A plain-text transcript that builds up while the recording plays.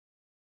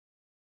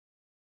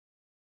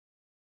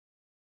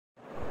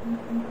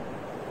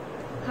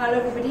Hello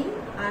everybody,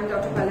 I am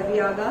Dr.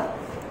 Pallavi.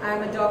 I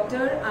am a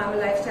doctor, I am a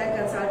lifestyle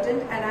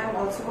consultant, and I am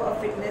also a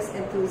fitness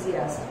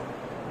enthusiast.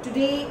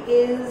 Today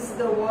is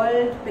the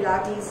World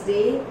Pilates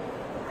Day,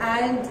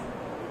 and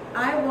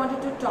I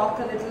wanted to talk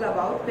a little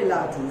about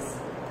Pilates.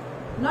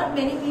 Not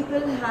many people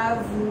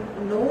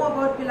know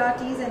about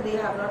Pilates, and they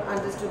have not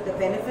understood the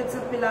benefits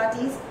of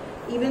Pilates,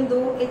 even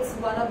though it's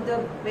one of the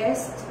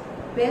best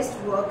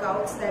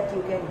workouts that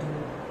you can do.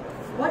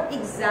 What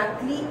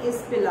exactly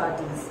is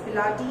Pilates?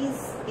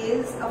 Pilates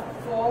is a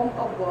form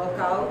of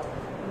workout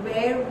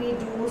where we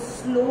do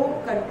slow,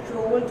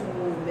 controlled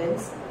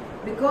movements.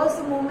 Because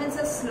the movements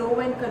are slow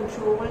and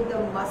controlled, the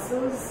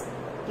muscles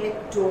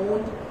get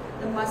toned,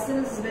 the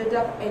muscles build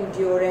up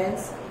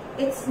endurance.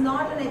 It's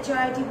not an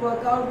HIIT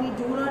workout. We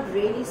do not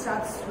really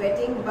start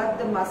sweating, but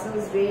the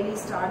muscles really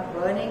start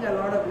burning. A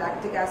lot of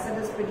lactic acid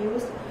is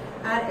produced,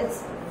 and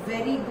it's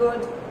very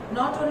good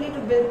not only to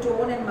build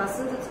tone and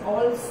muscles, it's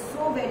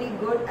also very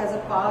good as a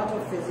part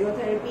of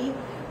physiotherapy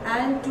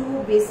and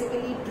to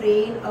basically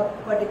train a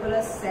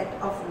particular set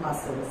of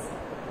muscles.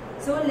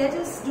 So let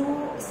us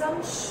do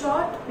some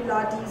short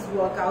Pilates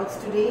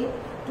workouts today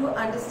to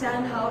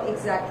understand how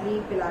exactly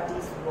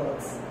Pilates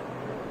works.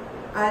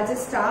 I'll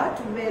just start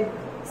with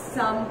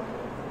some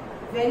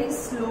very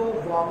slow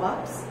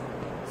warm-ups.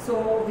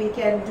 So we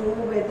can do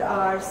with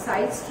our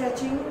side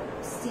stretching,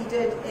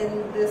 seated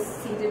in this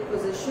seated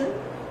position.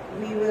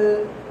 We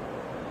will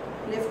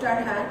lift our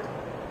hand,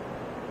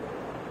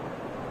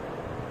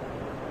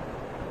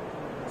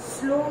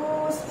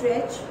 slow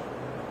stretch,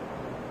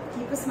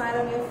 keep a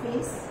smile on your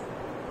face,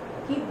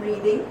 keep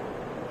breathing.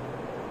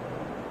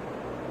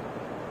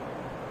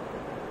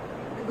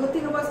 The good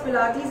thing about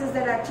Pilates is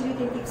that actually you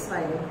can keep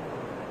smiling.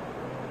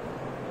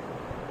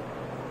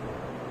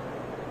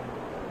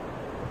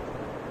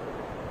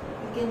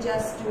 You can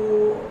just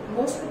do,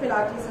 most of the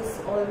Pilates is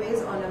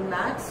always on a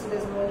mat, so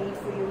there's no need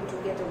for you to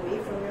get away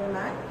from your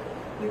mat.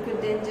 You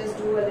could then just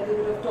do a little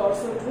bit of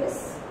torso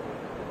twist.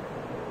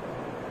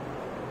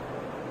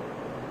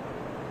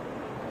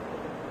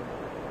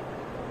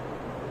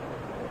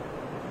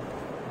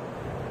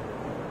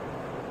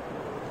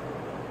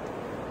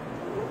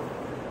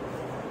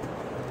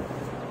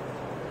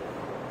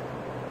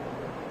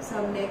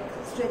 Some neck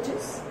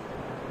stretches.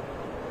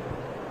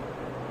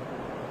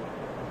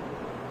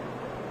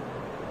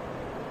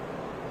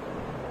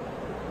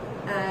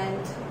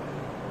 And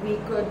we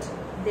could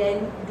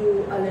then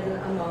do a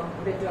little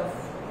bit of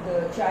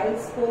the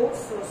child's pose,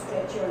 so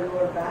stretch your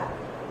lower back.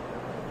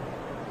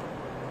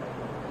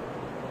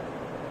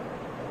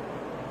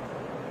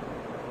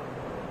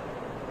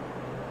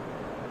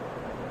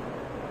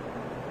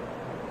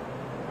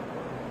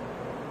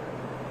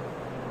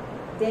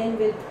 Then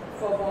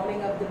for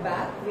warming up the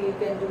back, we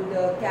can do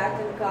the cat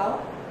and cow.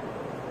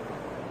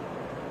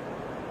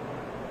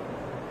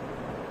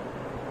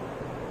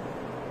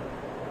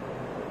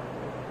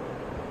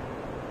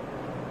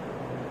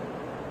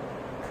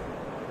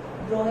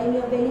 Drawing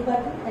your belly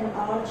button and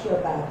arch your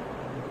back.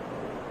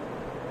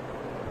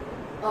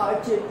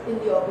 Arch it in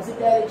the opposite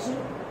direction.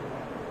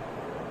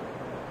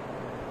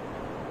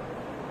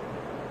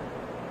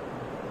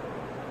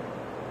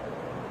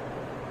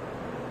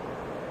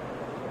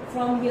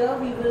 From here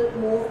we will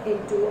move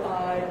into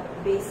our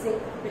basic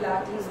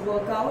Pilates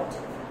workout,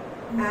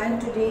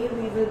 and today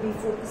we will be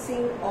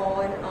focusing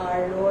on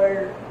our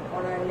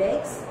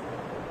legs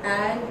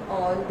and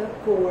on the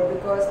core,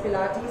 because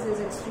Pilates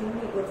is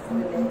extremely good for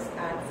the legs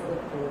and for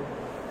the core.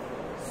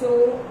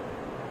 So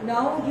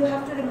now you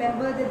have to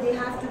remember that they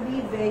have to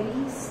be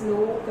very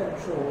slow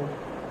controlled.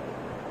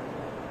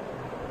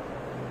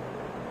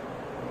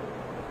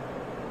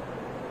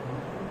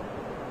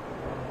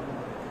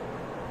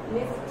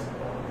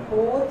 Lift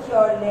both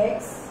your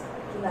legs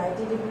to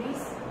 90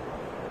 degrees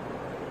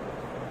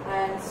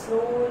and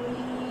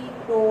slowly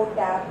toe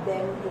tap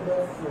them to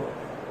the floor.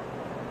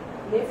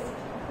 Lift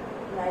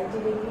 90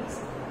 degrees.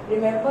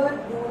 Remember,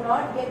 do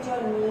not get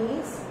your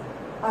knees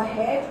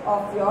ahead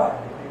of your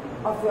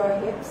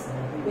hips,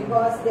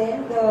 because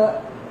then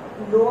the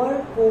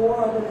lower core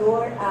or the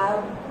lower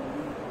ab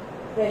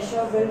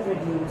pressure will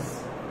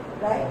reduce,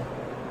 right?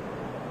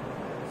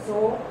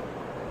 So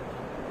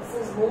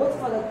this is both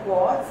for the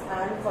quads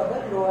and for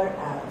the lower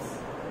abs.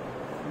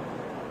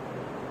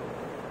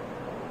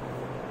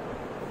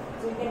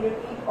 So you can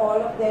repeat all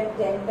of them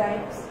 10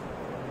 times.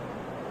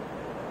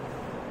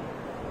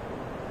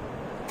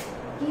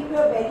 Keep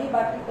your belly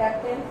button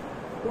tucked in.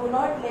 Do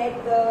not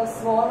let the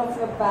small of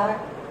your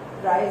back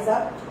rise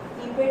up.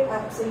 Keep it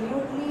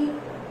absolutely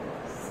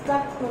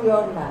stuck to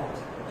your mat.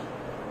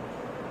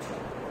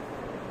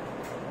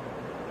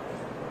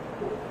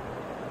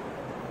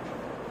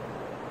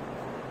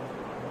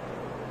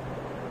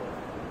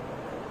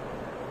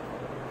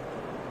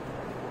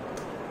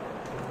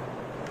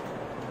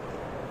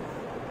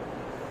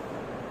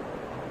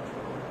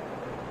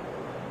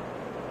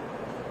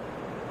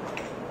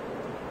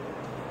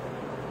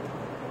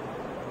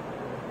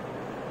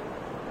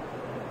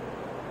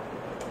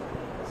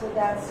 So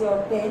that's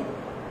your 10.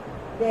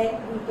 Then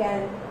we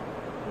can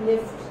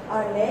lift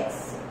our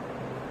legs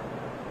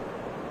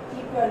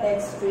Keep your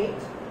legs straight.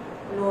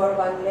 Lower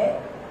one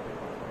leg.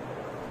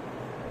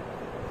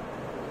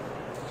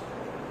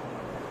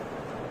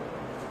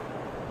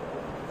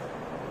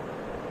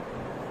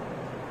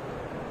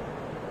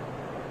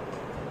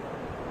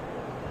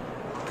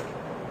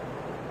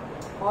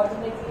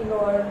 Alternately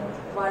lower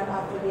one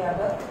after the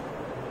other.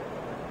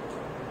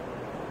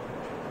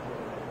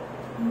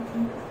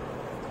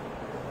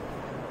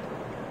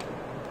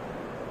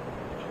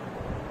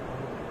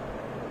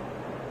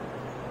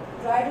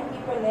 Try to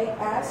keep your leg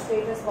as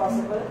straight as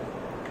possible.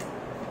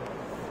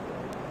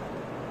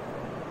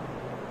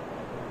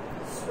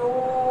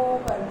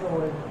 Slow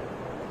control.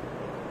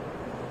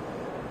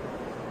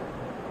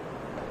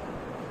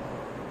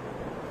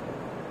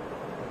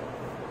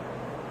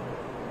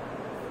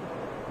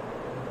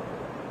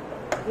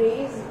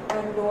 Raise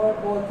and lower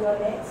both your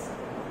legs.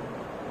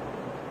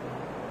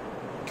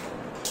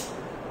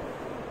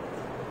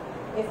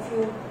 If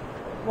you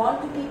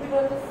want to keep it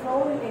on the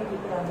floor, you can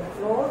keep it on the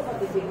floor for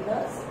the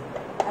beginners,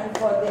 and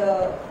for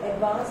the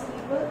advanced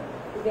people,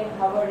 you can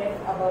hover it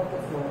above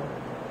the floor.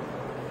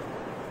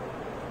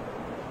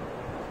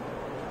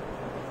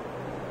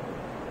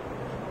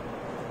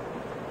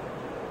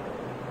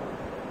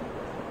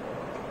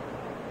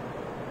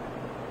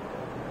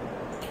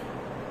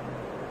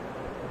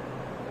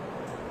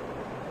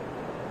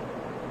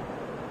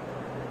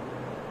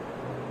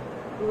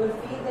 You will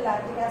feel the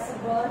lactic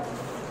acid burn.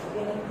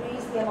 You can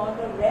increase the amount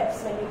of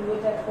reps when you do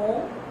it at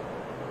home.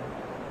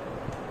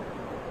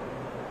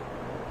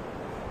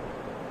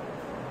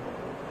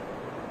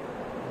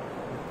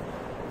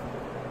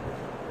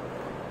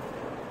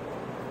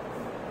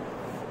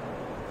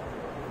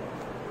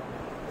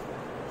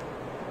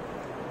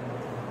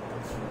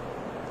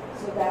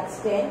 So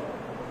that's 10.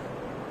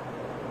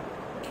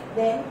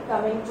 Then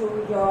coming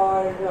to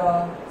your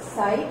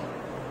side.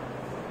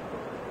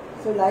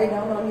 So lie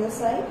down on your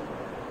side.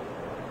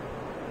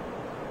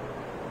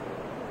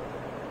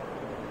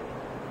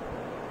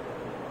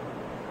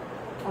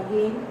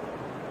 Again,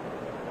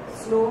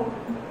 slow.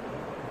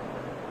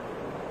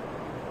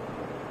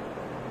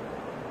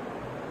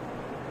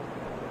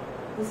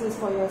 This is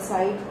for your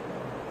side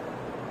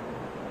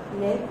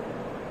leg.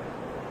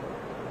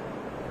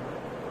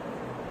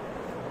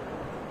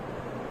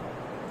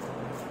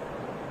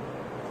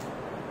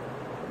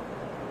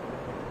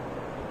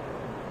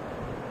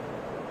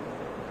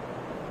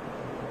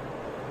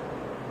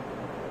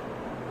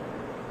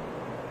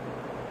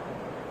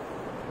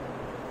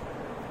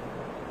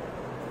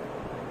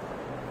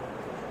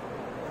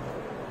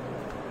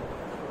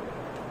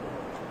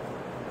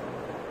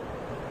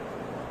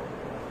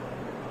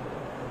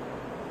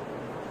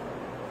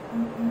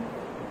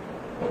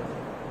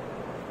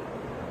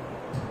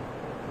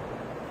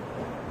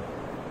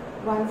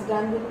 Once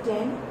done with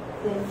 10,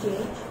 then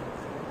change.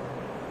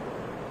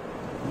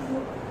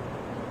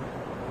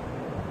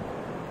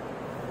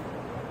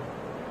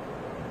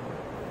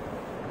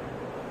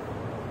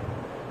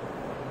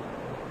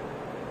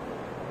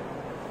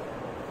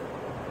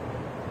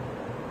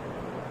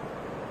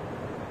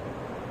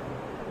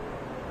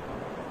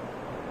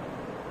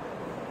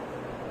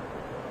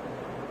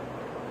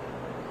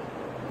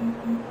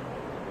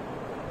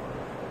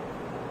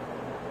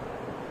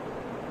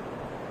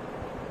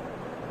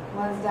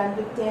 Once done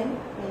with 10,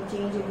 then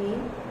change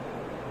again.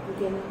 You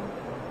can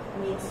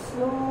make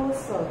slow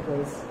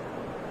circles.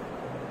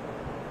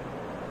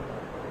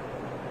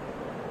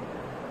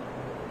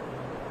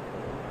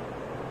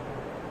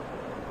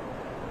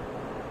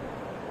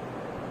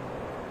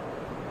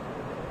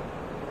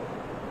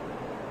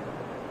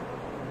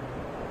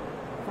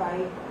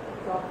 Five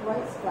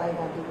clockwise, 5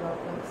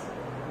 anti-clockwise.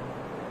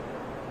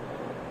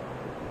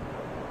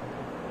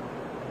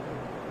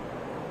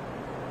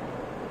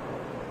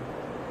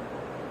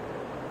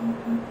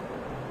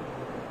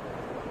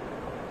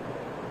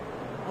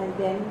 And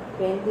then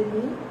bend the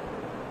knee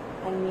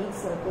and make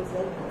circles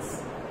like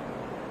this.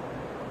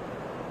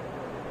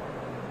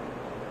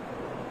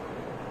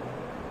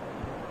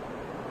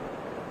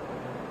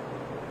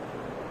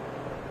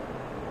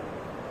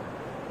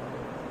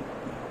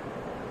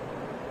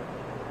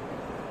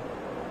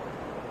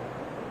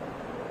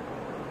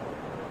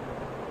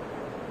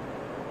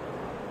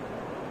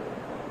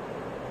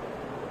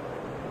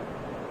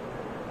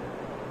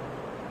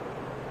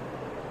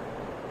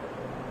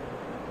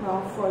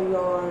 Now for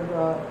your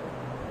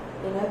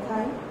inner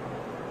thigh,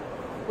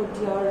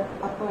 put your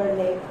upper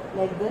leg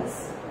like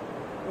this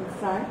in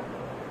front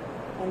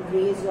and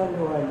raise your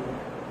lower leg.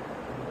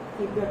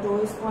 Keep your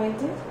toes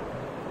pointed,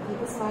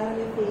 keep a smile on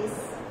your face.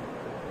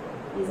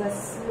 These are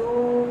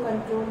slow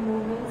controlled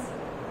movements.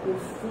 You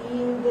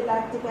feel the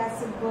lactic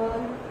acid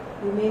burn.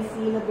 You may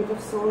feel a bit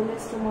of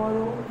soreness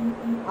tomorrow.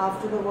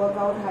 After the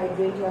workout,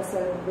 hydrate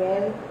yourself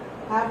well.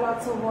 Have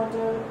lots of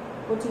water.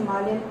 Put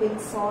Himalayan pink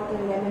salt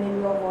and lemon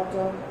in your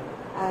water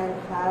and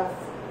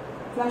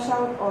flush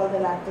out all the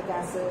lactic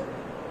acid.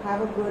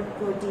 Have a good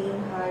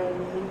protein high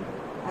meal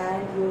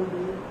and you'll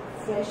be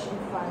fresh and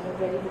fine,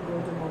 ready to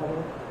go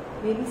tomorrow.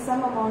 Maybe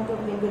some amount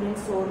of lingering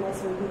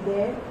soreness will be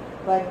there,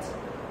 but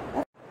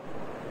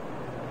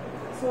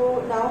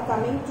So now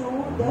coming to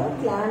the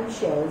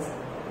clamshells.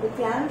 The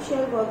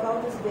clamshell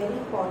workout is very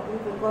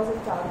important because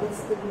it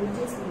targets the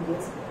gluteus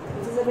medius,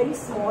 which is a very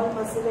small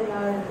muscle in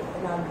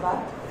our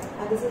butt,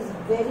 and this is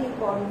very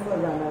important for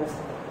runners.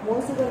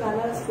 Most of the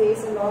runners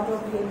face a lot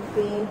of hip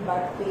pain,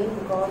 butt pain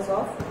because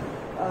of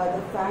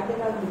the fact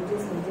that our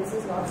gluteus medius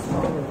is not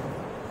strong enough.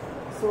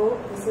 So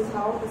this is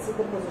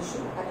the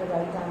position at a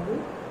right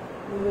angle.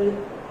 You will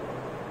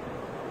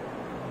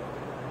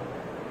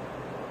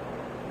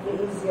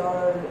raise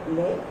your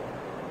leg.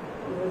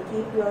 You will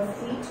keep your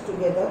feet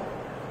together.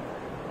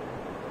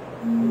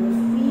 You will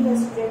feel a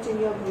stretch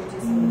in your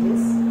gluteus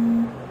medius.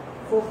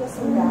 Focus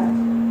on that.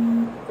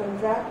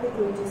 Contract the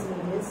gluteus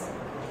medius.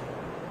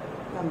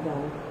 Come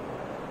down.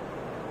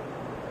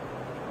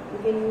 You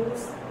can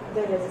use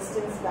the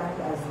resistance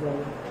band as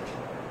well.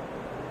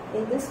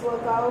 In this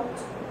workout,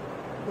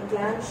 the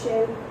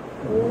clamshell,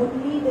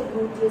 only the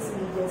gluteus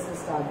medius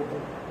is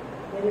targeted.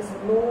 There is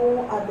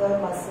no other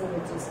muscle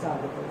which is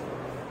targeted.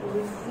 You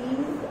will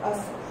feel a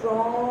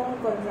strong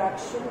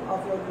contraction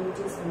of your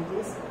gluteus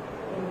medius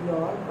in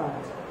your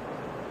butt.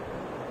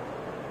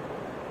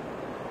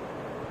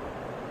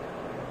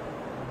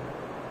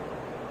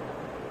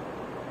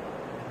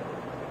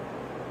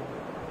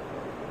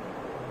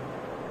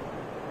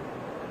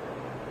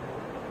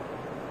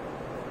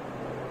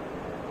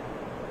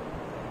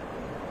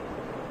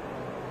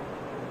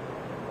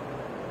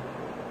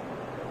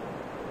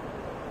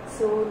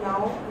 So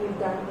now we've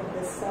done with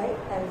this side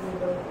and we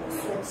will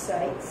switch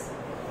sides.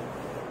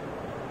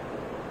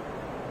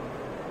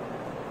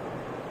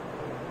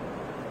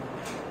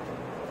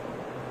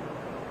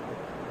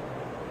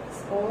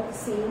 It's all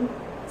same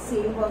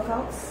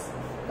workouts,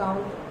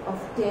 count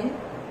of 10.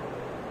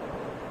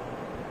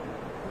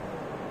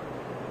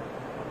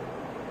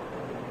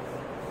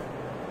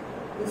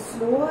 The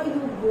slower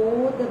you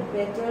go, the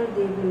better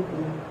they will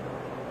be.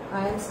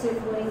 I am still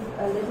going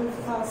a little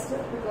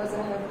faster because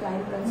I have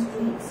time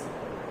constraints,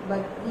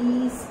 but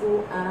please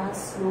go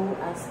as slow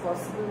as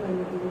possible when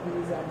you do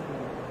these at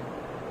home.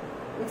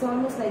 It's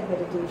almost like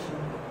meditation.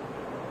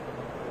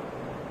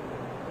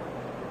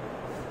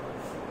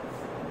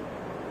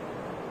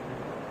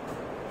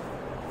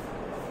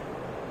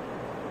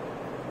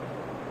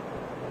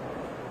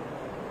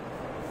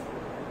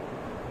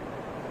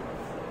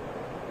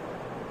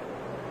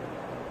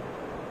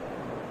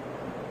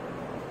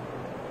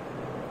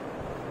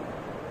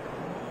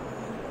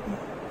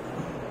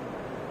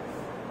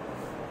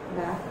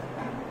 Back.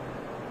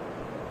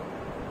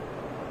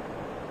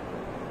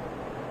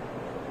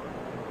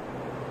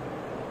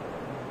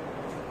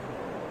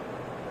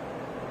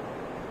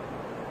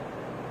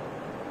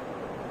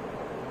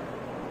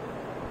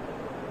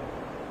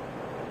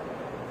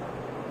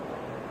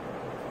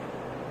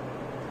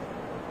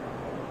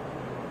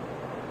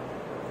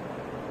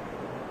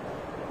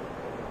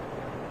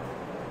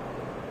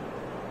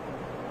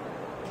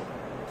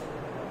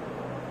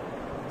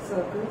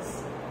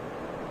 Circles.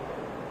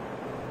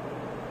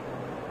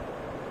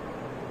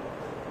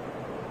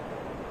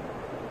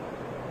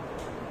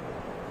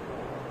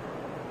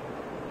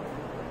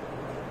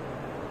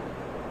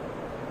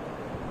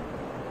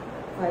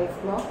 Five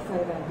clock,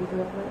 5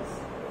 anti-clockwise.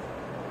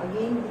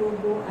 Again,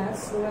 go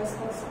as slow as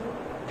possible.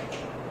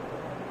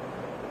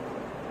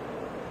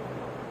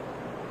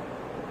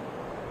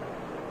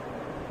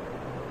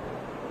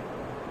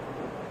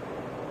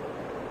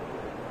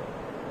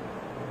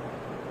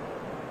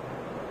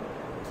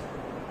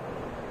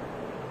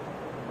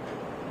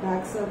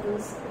 Back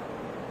circles.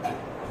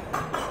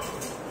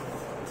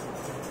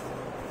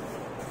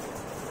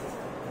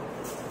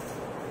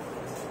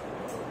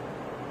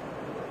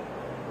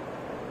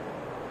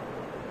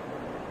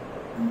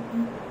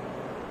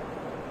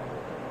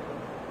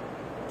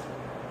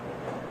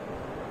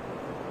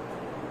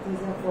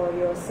 These are for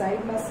your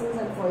side muscles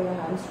and for your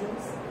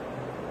hamstrings.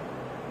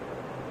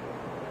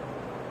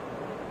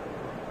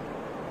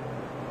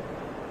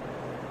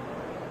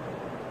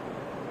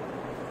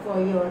 For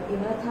your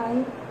inner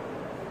thigh.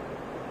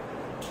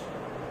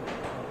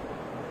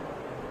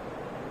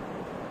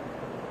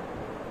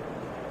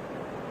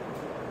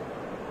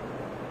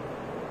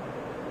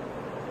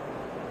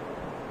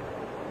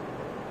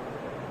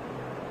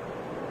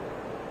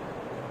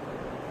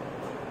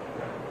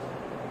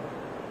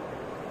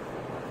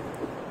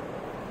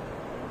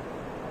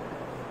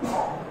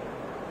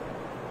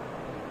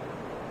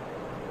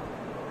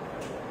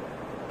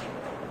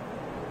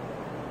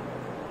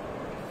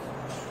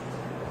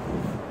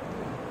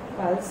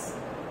 Pulse.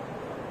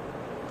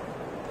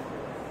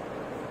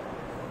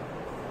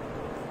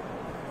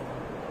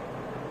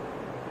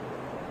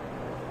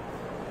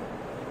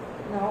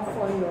 Now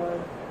for your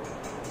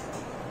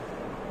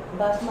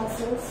butt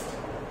muscles.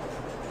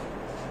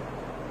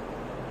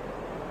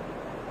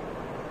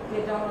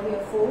 Get down on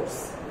your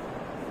force.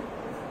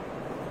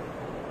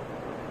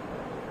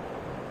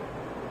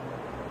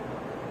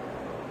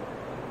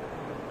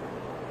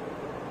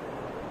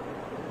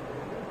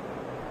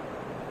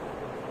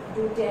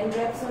 Do 10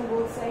 reps on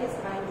both sides.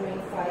 I am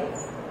doing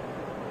 5.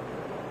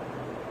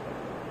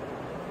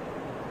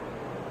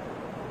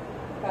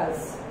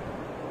 Pulse.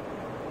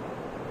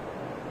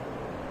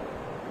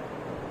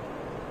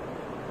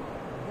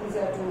 These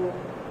are to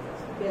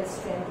build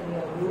strength in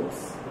your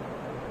glutes.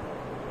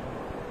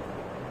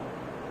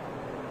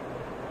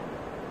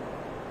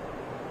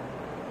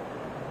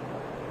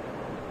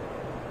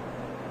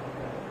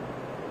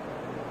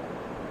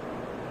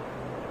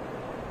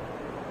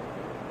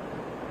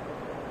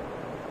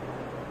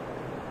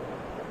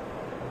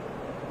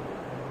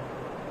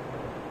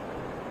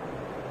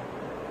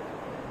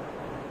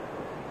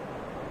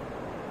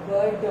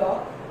 Bird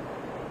dog.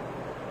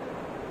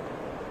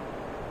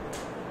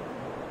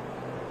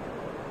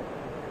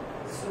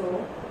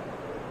 Slow.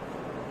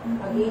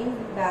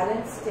 Again,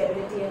 balance,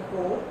 stability and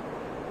core.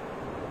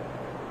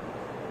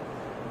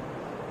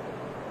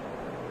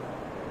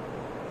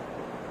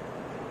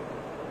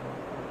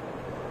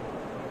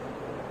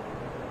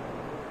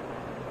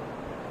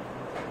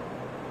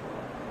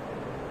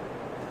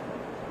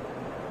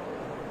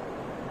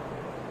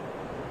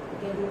 You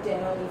can do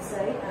 10 on each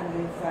side. I'm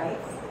doing 5.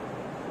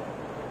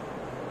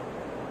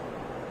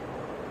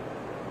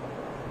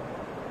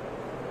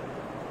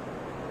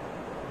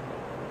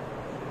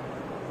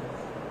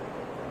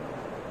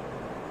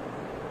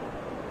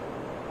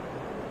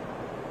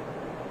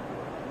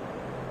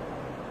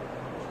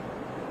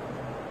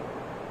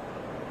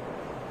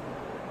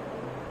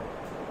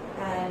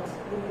 And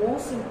the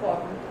most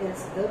important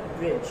is the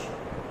bridge.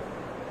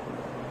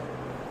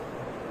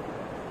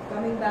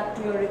 Coming back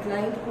to your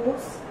reclined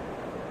pose.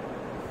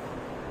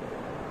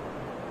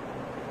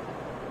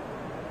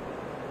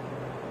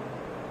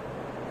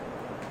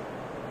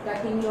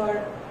 Tucking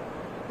your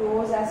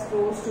toes as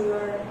close to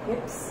your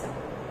hips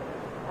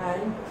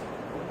and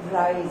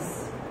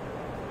rise.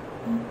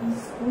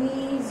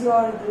 Squeeze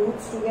your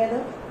glutes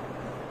together.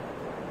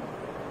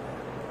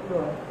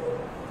 Lower.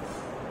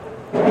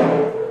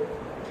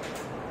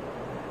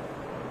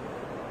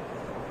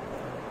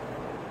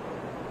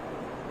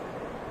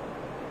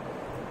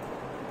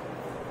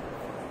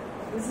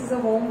 This is a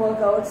home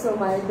workout, so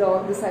my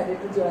dog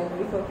decided to join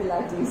me for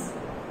Pilates.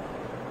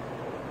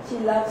 She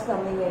loves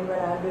coming in when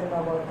I'm doing my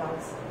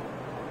workouts.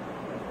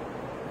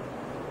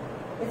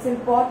 It's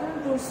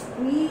important to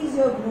squeeze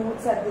your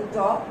glutes at the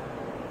top.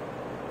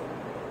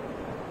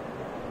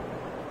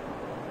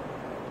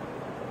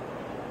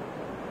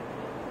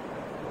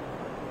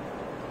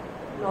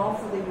 Now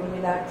for the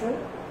unilateral.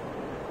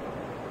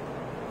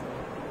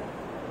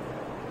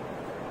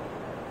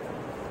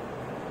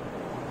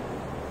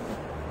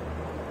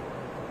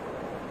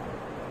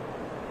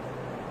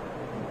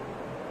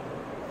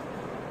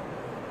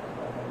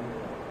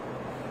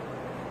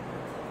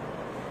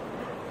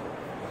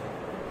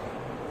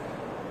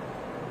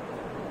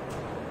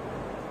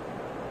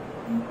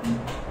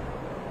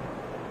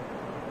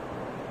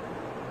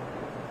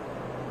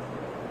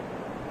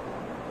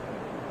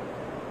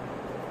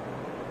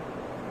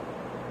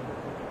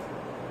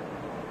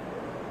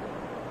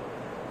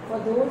 For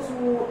those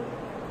who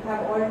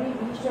have already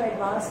reached your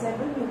advanced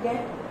level, you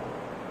can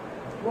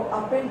go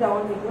up and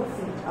down with your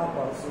feet up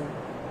also.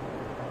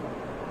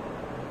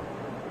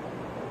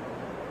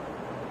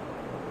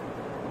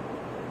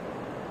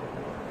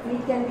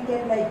 Feet can be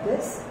kept like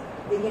this,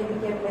 they can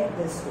be kept like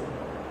this too.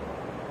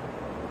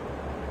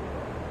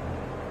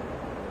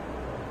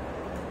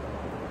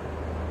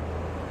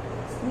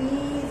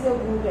 Squeeze your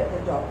glute at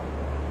the top.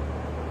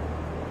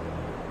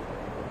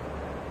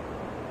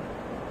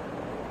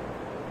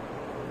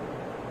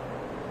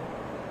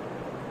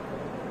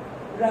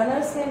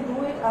 Runners can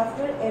do it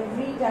after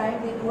every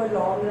time they do a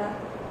long run.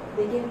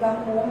 They can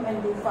come home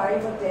and do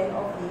 5 or 10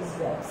 of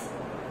these reps.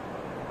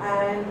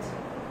 And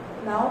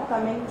now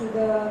coming to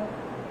the,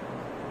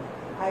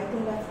 I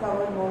think I've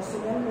covered most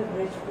of them, the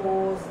bridge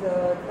pose,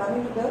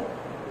 coming to the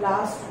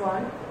last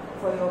one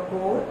for your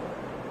core.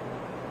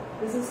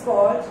 This is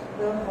called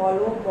the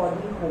hollow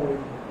body hold.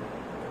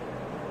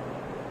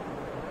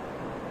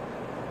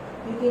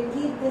 You can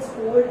keep this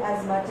hold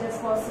as much as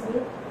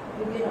possible.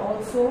 You can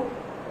also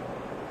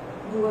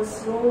do a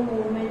slow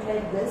movement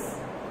like this.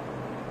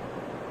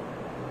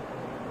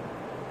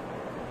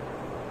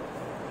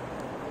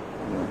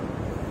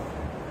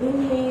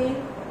 Inhale,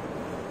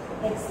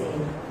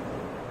 exhale.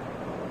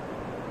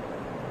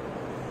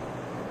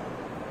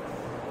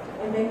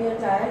 And when you are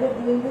tired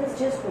of doing this,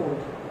 just hold.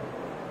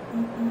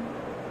 You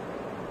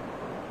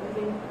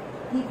can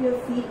keep your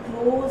feet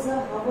closer,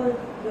 hover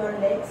your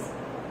legs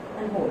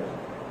and hold.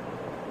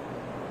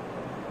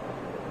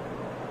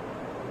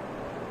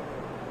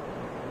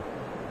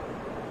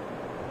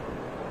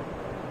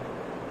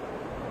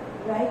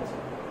 Right?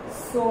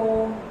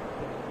 So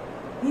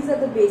these are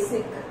the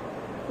basic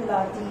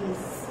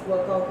Pilates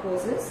workout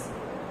poses.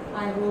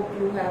 I hope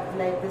you have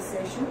liked this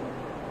session.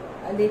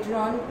 Later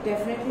on,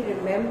 definitely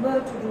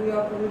remember to do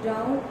your cool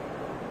down.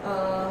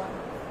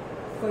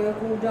 For your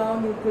cool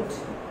down, you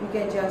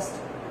can just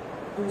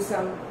do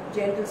some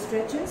gentle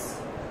stretches.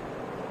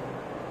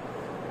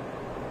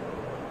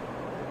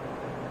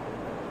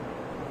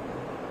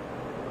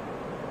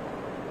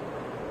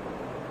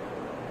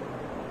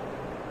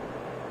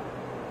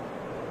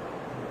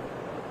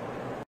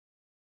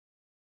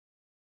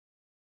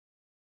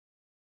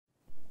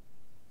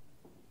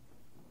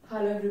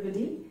 Hello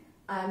everybody,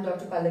 I am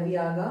Dr. Pallavi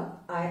Aga.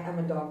 I am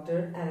a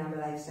doctor and I am a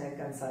lifestyle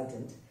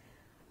consultant.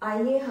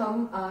 आइए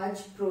हम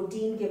आज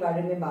protein के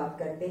बारे में बात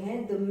करते हैं.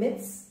 The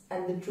myths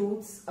and the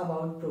truths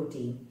about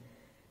protein.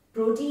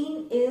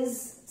 Protein is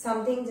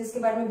something जिसके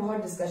बारे में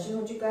बहुत डिस्कशन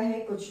हो चुका है.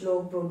 कुछ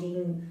लोग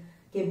प्रोटीन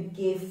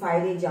के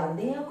फायदे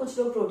जानते हैं और कुछ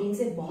लोग प्रोटीन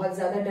से बहुत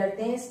ज्यादा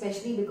डरते हैं,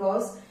 स्पेशली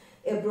बिकॉज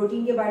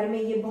प्रोटीन के बारे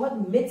में ये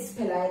बहुत मिथ्स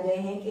फैलाए गए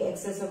हैं कि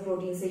एक्सेस ऑफ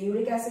प्रोटीन से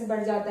यूरिक एसिड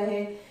बढ़ जाता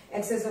है,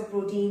 एक्सेस ऑफ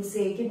प्रोटीन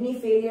से किडनी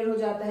फेलियर हो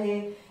जाता है,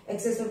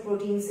 एक्सेस ऑफ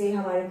प्रोटीन से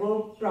हमारे को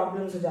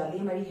प्रॉब्लम्स हो जाती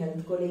है हमारी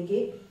हेल्थ को लेके.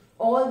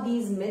 All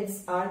these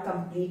myths are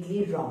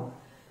completely wrong.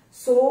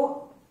 So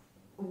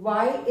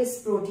why is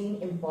protein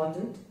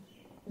important?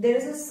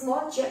 There is a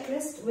small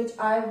checklist which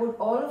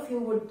all of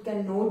you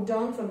can note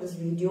down from this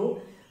video.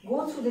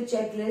 Go through the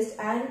checklist,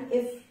 and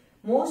if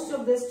most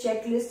of this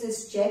checklist is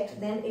checked,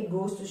 then it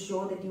goes to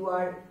show that you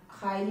are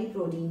highly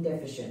protein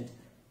deficient.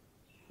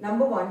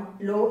 Number 1,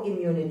 low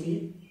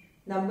immunity.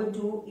 Number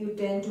 2, you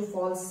tend to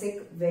fall sick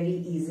very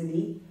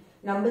easily.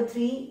 Number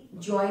 3,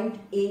 joint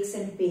aches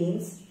and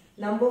pains.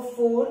 Number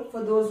 4,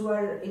 for those who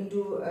are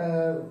into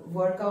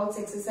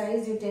workouts,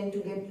 exercise, you tend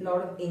to get a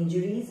lot of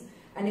injuries.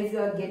 And if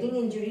you are getting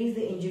injuries,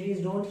 the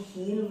injuries don't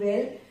heal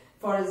well.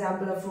 For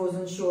example, a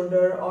frozen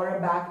shoulder or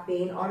a back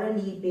pain or a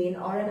knee pain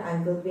or an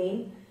ankle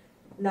pain.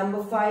 Number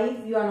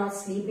 5, you are not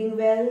sleeping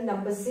well.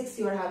 Number 6,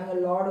 you are having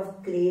a lot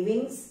of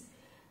cravings.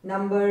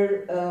 Number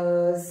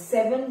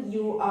 7,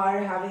 you are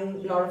having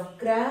a lot of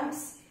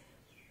cramps,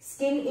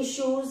 skin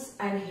issues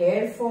and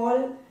hair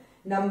fall.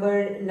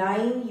 Number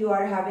 9, you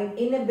are having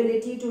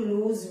inability to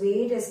lose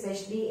weight,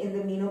 especially in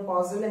the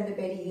menopausal and the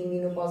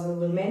perimenopausal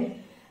women.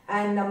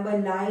 And number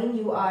 9,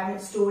 you are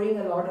storing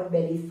a lot of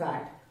belly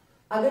fat.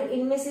 अगर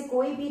इनमें से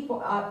कोई भी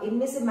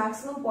इनमें से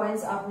maximum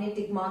points आपने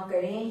tick mark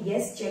करें,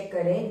 yes check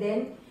करें,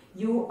 then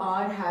you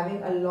are having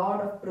a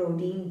lot of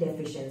protein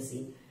deficiency.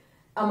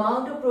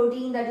 Amount of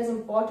protein that is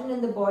important in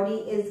the body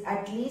is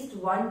at least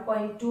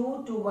 1.2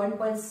 to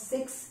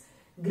 1.6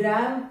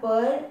 gram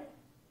per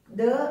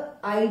the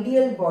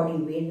ideal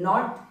body weight.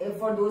 Not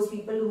for those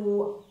people who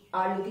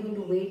are looking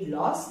into weight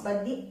loss,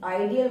 but the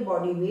ideal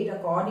body weight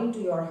according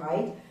to your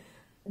height.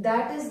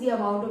 That is the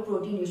amount of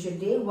protein you should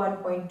take,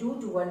 1.2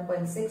 to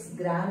 1.6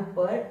 gram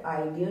per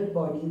ideal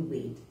body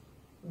weight.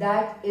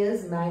 That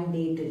is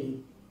mandatory.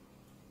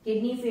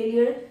 Kidney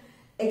failure,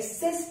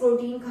 excess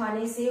protein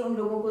खाने से उन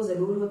लोगों को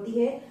जरूर होती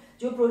है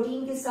जो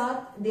protein के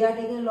साथ they are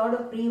taking a lot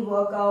of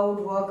pre-workout,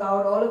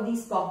 workout, all of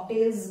these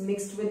cocktails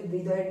mixed with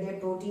their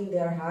protein they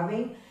are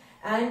having,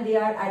 and they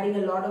are adding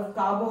a lot of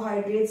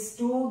carbohydrates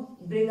to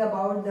bring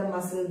about the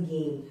muscle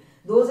gain.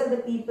 Those are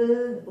the people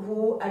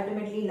who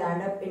ultimately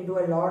land up into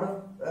a lot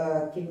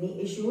of kidney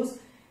issues.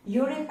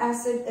 Uric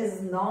acid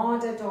is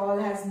not at all,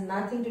 has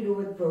nothing to do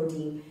with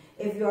protein.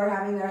 If you are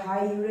having a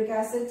high uric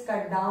acid,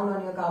 cut down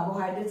on your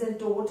carbohydrates and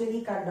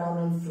totally cut down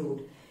on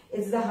fruit.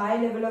 It's the high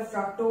level of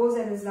fructose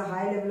and it's the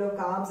high level of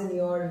carbs in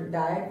your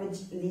diet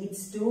which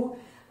leads to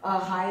a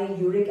high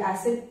uric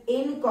acid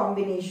in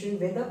combination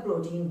with a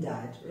protein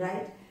diet,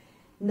 right?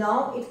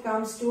 Now it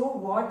comes to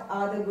what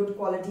are the good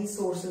quality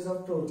sources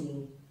of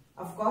protein.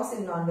 Of course,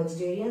 in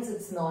non-vegetarians,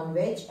 it's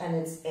non-veg and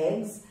it's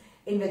eggs.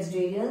 In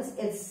vegetarians,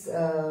 it's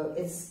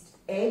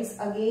eggs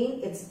again,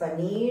 it's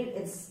paneer,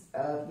 it's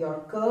your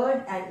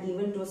curd, and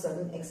even to a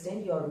certain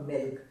extent your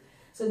milk.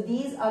 So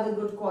these are the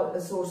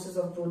good sources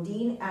of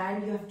protein,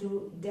 and you have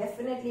to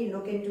definitely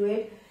look into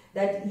it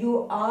that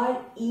you are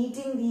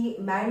eating the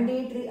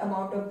mandatory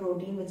amount of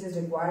protein which is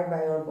required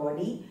by your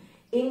body.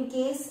 In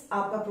case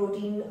आपका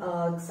protein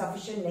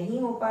sufficient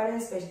नहीं हो पा रहा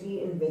है,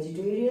 especially in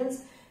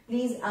vegetarians,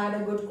 please add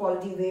a good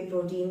quality whey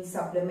protein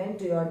supplement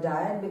to your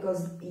diet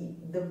because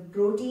the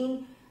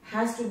protein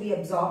has to be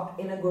absorbed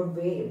in a good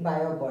way by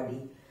your body.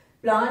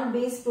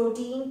 Plant-based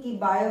protein की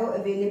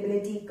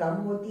bioavailability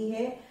कम होती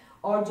है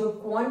और जो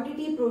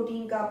quantity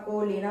protein का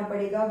आपको लेना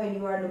पड़ेगा when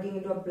you are looking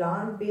into a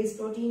plant-based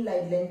protein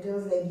like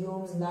lentils,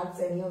 legumes, nuts,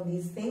 any of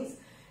these things,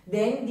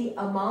 then the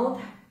amount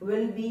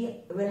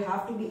will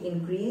have to be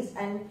increased,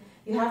 and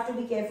you have to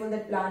be careful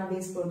that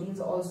plant-based proteins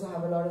also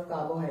have a lot of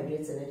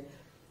carbohydrates in it.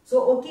 So,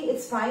 okay,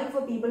 it's fine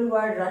for people who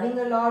are running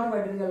a lot, who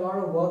are doing a lot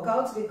of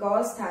workouts,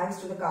 because thanks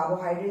to the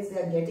carbohydrates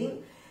they are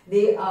getting,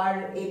 they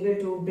are able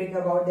to bring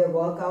about their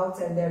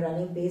workouts and their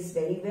running pace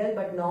very well,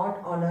 but not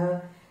on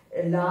a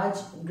large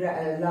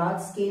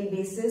scale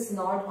basis,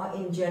 not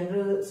in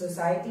general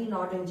society,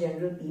 not in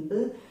general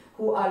people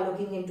who are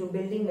looking into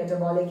building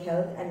metabolic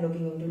health and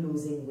looking into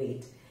losing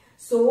weight.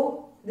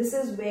 So, this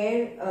is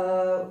where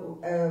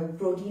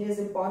protein is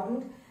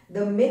important.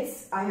 The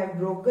myths I have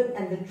broken,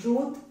 and the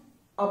truth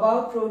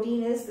about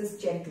protein is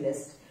this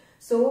checklist.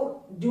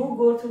 So do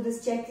go through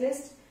this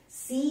checklist,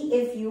 see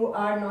if you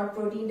are not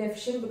protein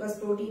deficient, because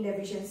protein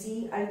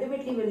deficiency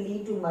ultimately will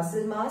lead to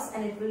muscle mass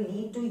and it will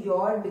lead to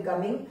your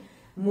becoming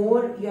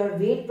more, your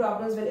weight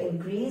problems will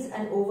increase,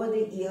 and over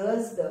the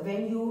years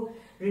when you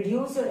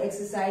reduce your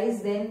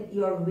exercise, then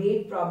your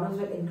weight problems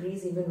will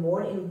increase even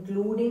more,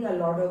 including a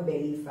lot of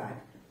belly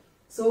fat.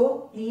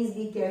 So please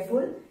be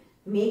careful.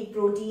 Make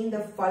protein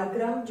the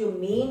fulcrum, जो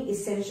main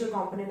essential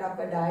component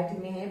आपका diet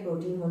में है,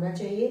 protein होना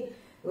चाहिए,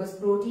 because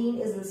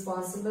protein is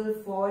responsible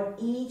for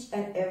each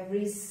and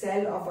every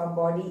cell of our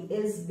body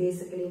is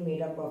basically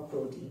made up of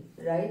protein,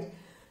 right?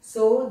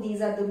 So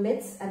these are the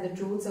myths and the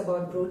truths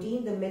about protein.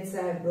 The myths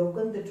I have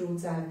broken, the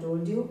truths I have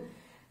told you.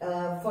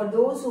 For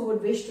those who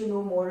would wish to know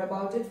more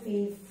about it,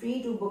 feel free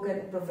to book a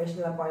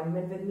professional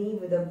appointment with me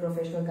with a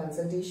professional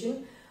consultation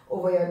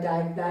over your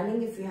diet planning.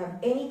 If you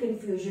have any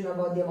confusion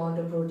about the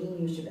amount of protein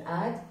you should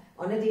add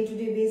on a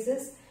day-to-day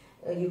basis,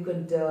 you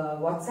could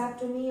WhatsApp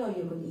to me or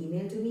you could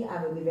email to me.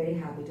 I will be very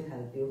happy to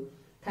help you.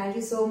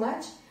 Thank you so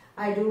much.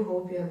 I do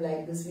hope you have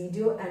liked this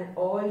video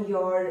and all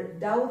your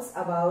doubts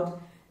about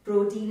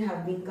protein have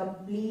been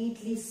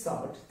completely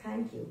solved.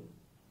 Thank you.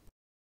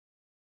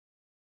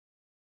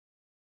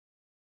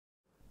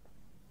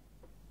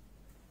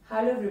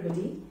 Hello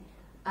everybody,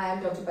 I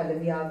am Dr.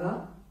 Pallavi.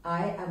 I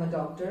am a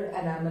doctor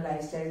and I am a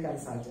lifestyle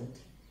consultant.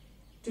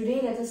 Today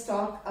let us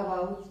talk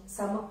about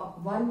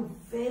one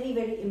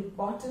very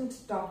important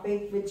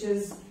topic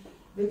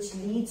which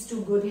leads to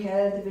good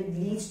health, which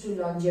leads to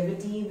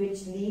longevity,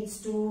 which leads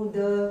to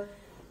the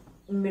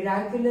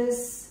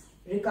miraculous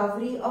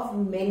recovery of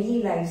many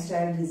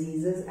lifestyle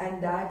diseases,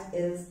 and that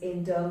is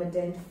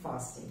intermittent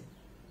fasting.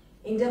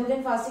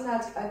 Intermittent fasting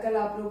आजकल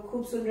आप लोग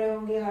खूब सुन रहे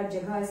होंगे, हर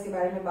जगह इसके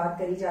बारे में बात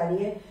करी जा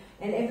रही है,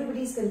 and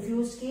everybody is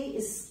confused कि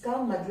इसका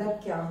मतलब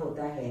क्या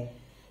होता है.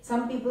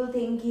 Some people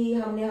think कि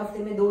हमने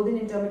हफ्ते में 2 दिन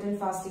intermittent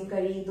fasting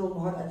करी तो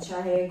बहुत अच्छा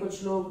है.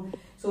 कुछ लोग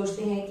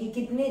सोचते हैं कि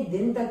कितने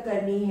दिन तक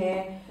करनी है.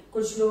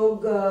 कुछ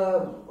लोग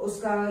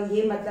उसका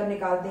ये मतलब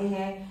निकालते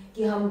हैं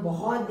कि हम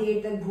बहुत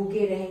देर तक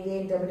भूखे रहेंगे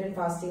इंटरमिटेंट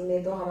फास्टिंग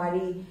में तो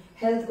हमारी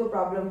हेल्थ को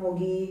प्रॉब्लम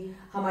होगी,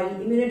 हमारी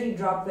इम्यूनिटी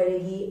ड्रॉप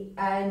करेगी.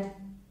 एंड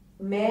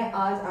मैं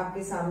आज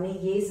आपके सामने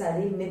ये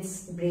सारे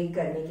मिथ्स ब्रेक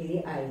करने के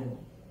लिए आई हूँ.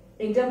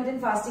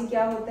 इंटरमिटेंट फास्टिंग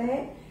क्या होता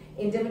है?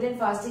 इंटरमिटेंट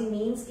फास्टिंग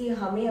मीन्स कि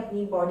हमें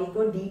अपनी बॉडी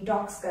को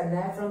डिटॉक्स करना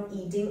है from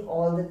eating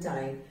all the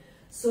time.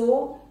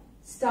 So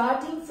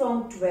starting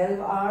from 12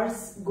 hours,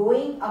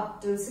 going up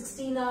to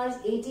 16 hours,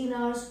 18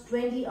 hours,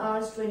 20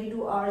 hours,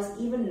 22 hours,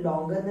 even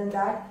longer than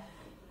that,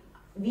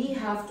 we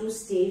have to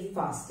stay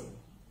fasting.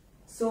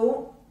 So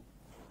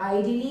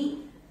ideally,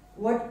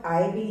 what I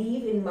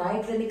believe in my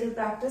clinical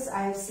practice,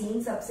 I have seen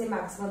सबसे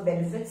maximum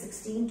benefit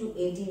 16 to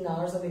 18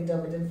 hours of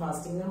intermittent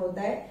fasting में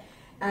होता है,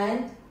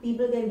 and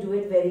people can do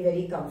it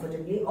very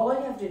comfortably. All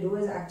you have to do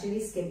is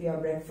actually skip your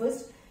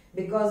breakfast,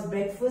 because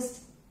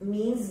breakfast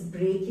means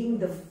breaking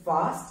the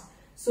fast.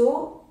 So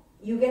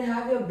you can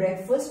have your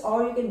breakfast or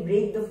you can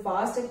break the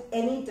fast at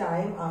any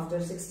time after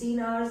 16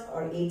 hours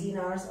or 18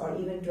 hours or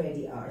even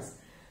 20 hours.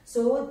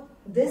 So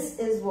this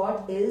is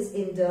what is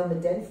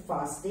intermittent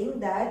fasting,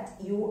 that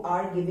you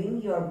are giving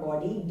your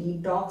body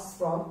detox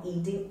from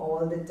eating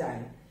all the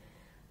time.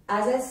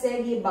 As I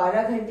said, ये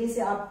 12 घंटे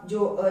से आप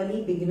जो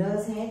early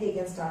beginners हैं, they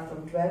can start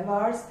from 12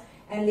 hours.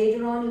 And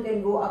later on, you can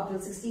go up to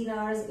 16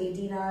 hours,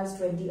 18 hours,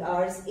 20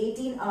 hours.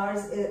 18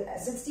 hours,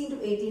 16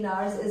 to 18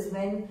 hours is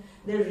when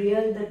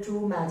the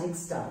true magic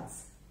starts.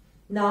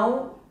 Now,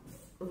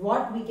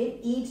 what we can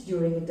eat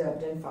during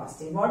intermittent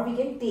fasting, what we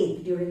can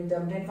take during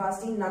intermittent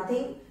fasting,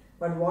 nothing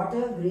but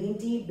water, green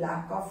tea,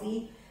 black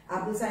coffee,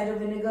 apple cider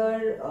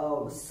vinegar,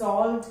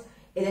 salt,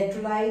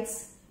 electrolytes.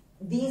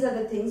 These are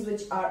the things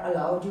which are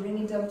allowed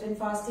during intermittent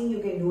fasting.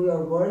 You can do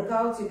your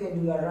workouts, you can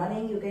do your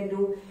running, you can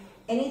do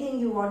anything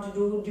you want to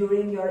do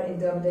during your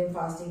intermittent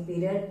fasting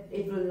period.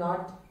 It will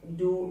not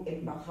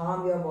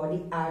harm your body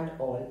at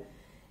all.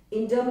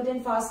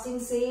 Intermittent fasting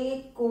से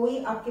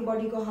कोई आपके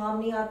body को harm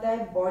नहीं आता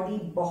है. Body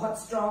बहुत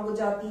strong हो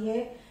जाती है,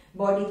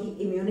 बॉडी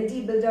की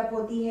इम्यूनिटी बिल्डअप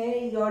होती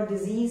है, your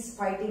disease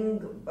fighting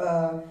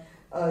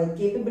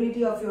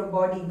capability of your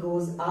body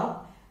goes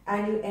up,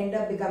 and you end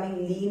up becoming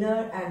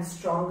leaner and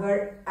stronger,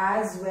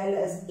 as well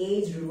as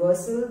age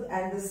reversal,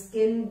 and the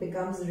skin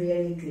becomes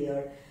really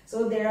clear.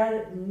 So there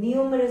are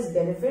numerous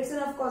benefits,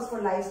 and of course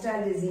for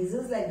lifestyle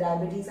diseases like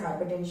diabetes,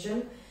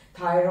 hypertension,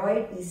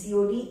 thyroid,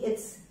 PCOD,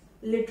 it's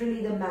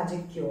literally the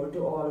magic cure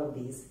to all of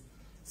these.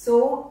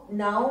 So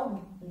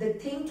now the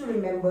thing to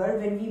remember,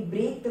 when we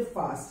break the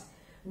fast,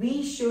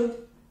 we should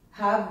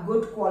have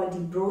good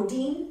quality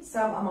protein,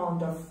 some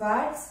amount of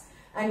fats,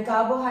 and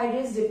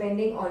carbohydrates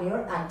depending on your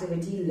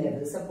activity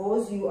level.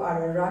 Suppose you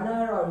are a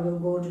runner, or you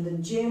go to the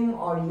gym,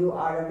 or you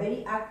are a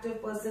very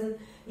active person,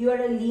 you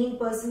are a lean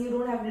person, you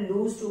don't have to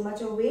lose too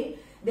much of weight,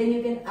 then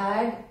you can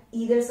add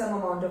either some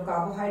amount of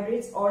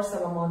carbohydrates or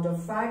some amount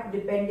of fat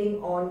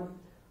depending on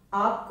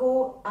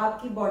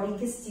आपकी body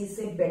किस चीज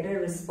से better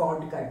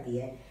respond करती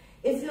है.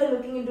 If you are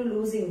looking into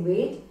losing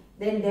weight,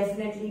 then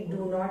definitely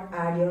do not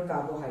add your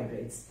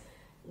carbohydrates.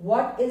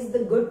 What is the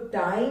good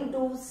time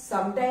to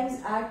sometimes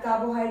add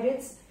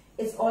carbohydrates?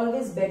 It's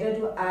always better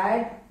to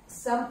add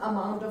some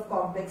amount of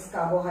complex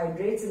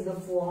carbohydrates in the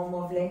form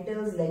of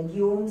lentils,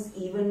 legumes,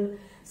 even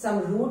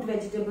some root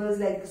vegetables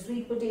like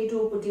sweet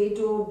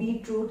potato,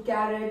 beetroot,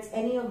 carrots,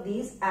 any of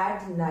these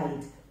at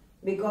night.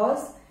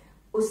 Because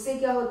उससे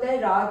क्या होता है,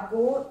 रात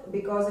को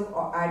because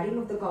of adding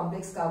of the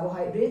complex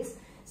carbohydrates,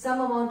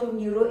 some amount of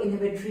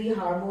neuroinhibitory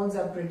hormones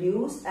are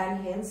produced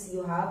and hence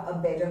you have a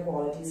better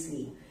quality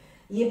sleep.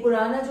 ये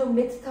पुराना जो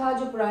myth था,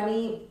 जो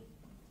पुरानी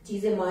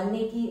चीजें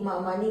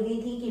मानी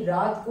गई थी कि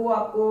रात को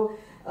आपको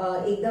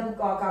एकदम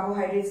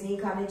कार्बोहाइड्रेट्स नहीं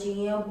खाने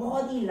चाहिए और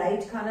बहुत ही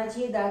लाइट खाना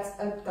चाहिए, that's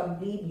a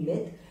complete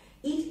myth.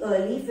 Eat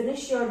early,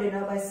 finish your dinner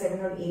by 7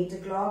 or 8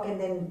 o'clock and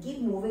then keep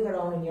moving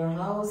around in your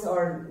house,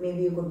 or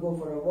maybe you could go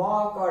for a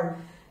walk, or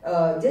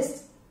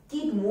just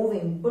keep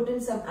moving, put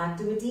in some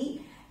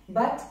activity,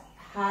 but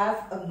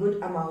have a good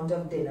amount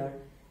of dinner.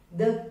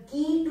 The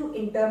key to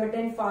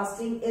intermittent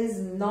fasting is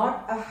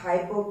not a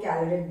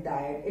hypocaloric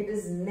diet. It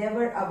is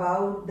never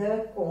about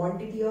the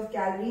quantity of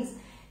calories.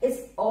 It's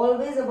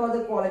always about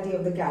the quality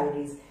of the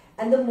calories.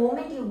 And the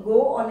moment you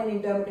go on an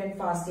intermittent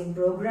fasting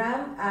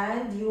program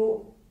and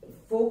you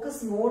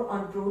focus more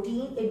on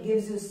protein, it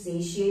gives you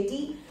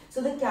satiety.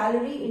 So the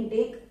calorie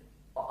intake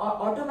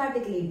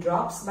automatically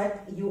drops,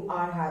 but you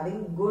are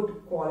having good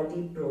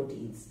quality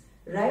proteins,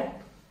 right?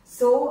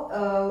 So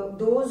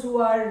those who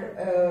are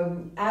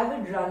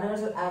avid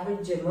runners or avid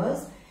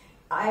gymmers,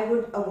 I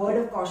would, a word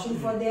of caution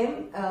for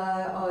them,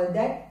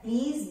 that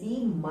please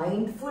be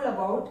mindful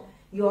about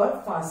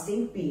your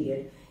fasting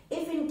period.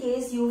 If in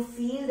case you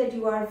feel that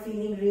you are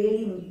feeling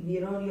really,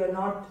 you're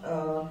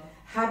not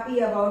happy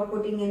about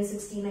putting in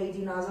 16 or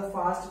 18 hours of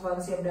fast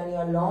once you have done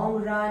your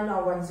long run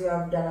or once you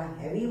have done a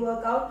heavy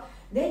workout,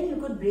 then you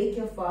could break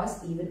your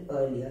fast even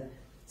earlier.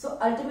 So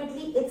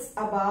ultimately it's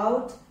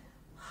about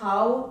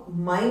how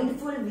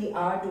mindful we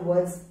are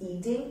towards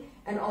eating,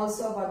 and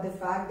also about the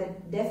fact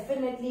that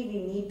definitely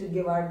we need to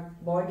give our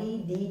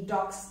body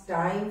detox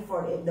time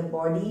for the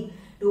body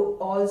to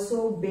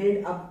also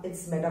build up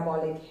its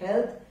metabolic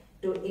health,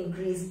 to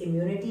increase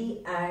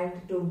immunity and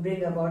to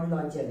bring about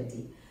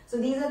longevity. So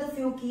these are the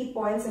few key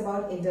points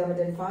about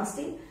intermittent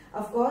fasting.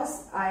 Of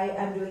course, I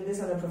am doing this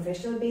on a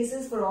professional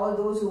basis. For all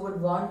those who would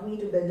want me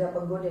to build up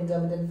a good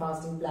intermittent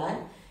fasting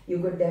plan, you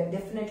could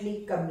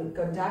definitely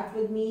contact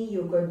with me.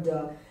 You could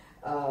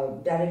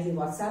directly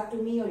WhatsApp to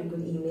me, or you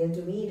could email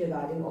to me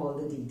regarding all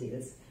the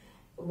details.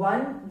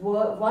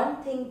 One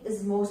thing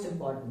is most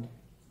important.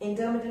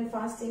 Intermittent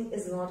fasting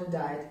is not a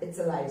diet, it's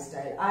a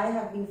lifestyle. I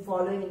have been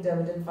following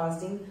intermittent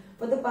fasting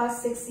for the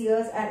past 6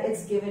 years and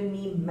it's given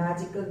me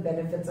magical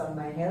benefits on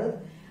my health.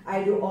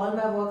 I do all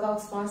my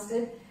workouts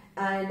fasted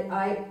and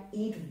I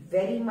eat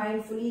very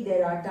mindfully.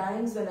 There are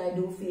times when I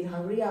do feel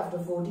hungry after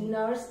 14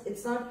 hours.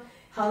 It's not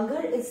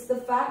hunger, it's the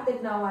fact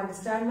that now I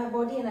understand my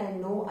body and I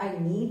know I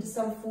need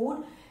some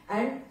food.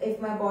 And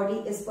if my body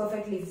is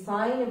perfectly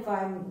fine, if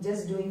I'm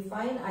just doing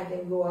fine, I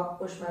can go up,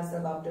 push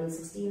myself up till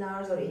 16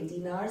 hours or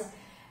 18 hours.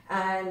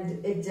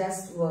 And it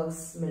just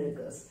works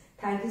miracles.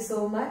 Thank you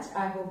so much.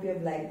 I hope you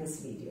have liked this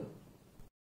video.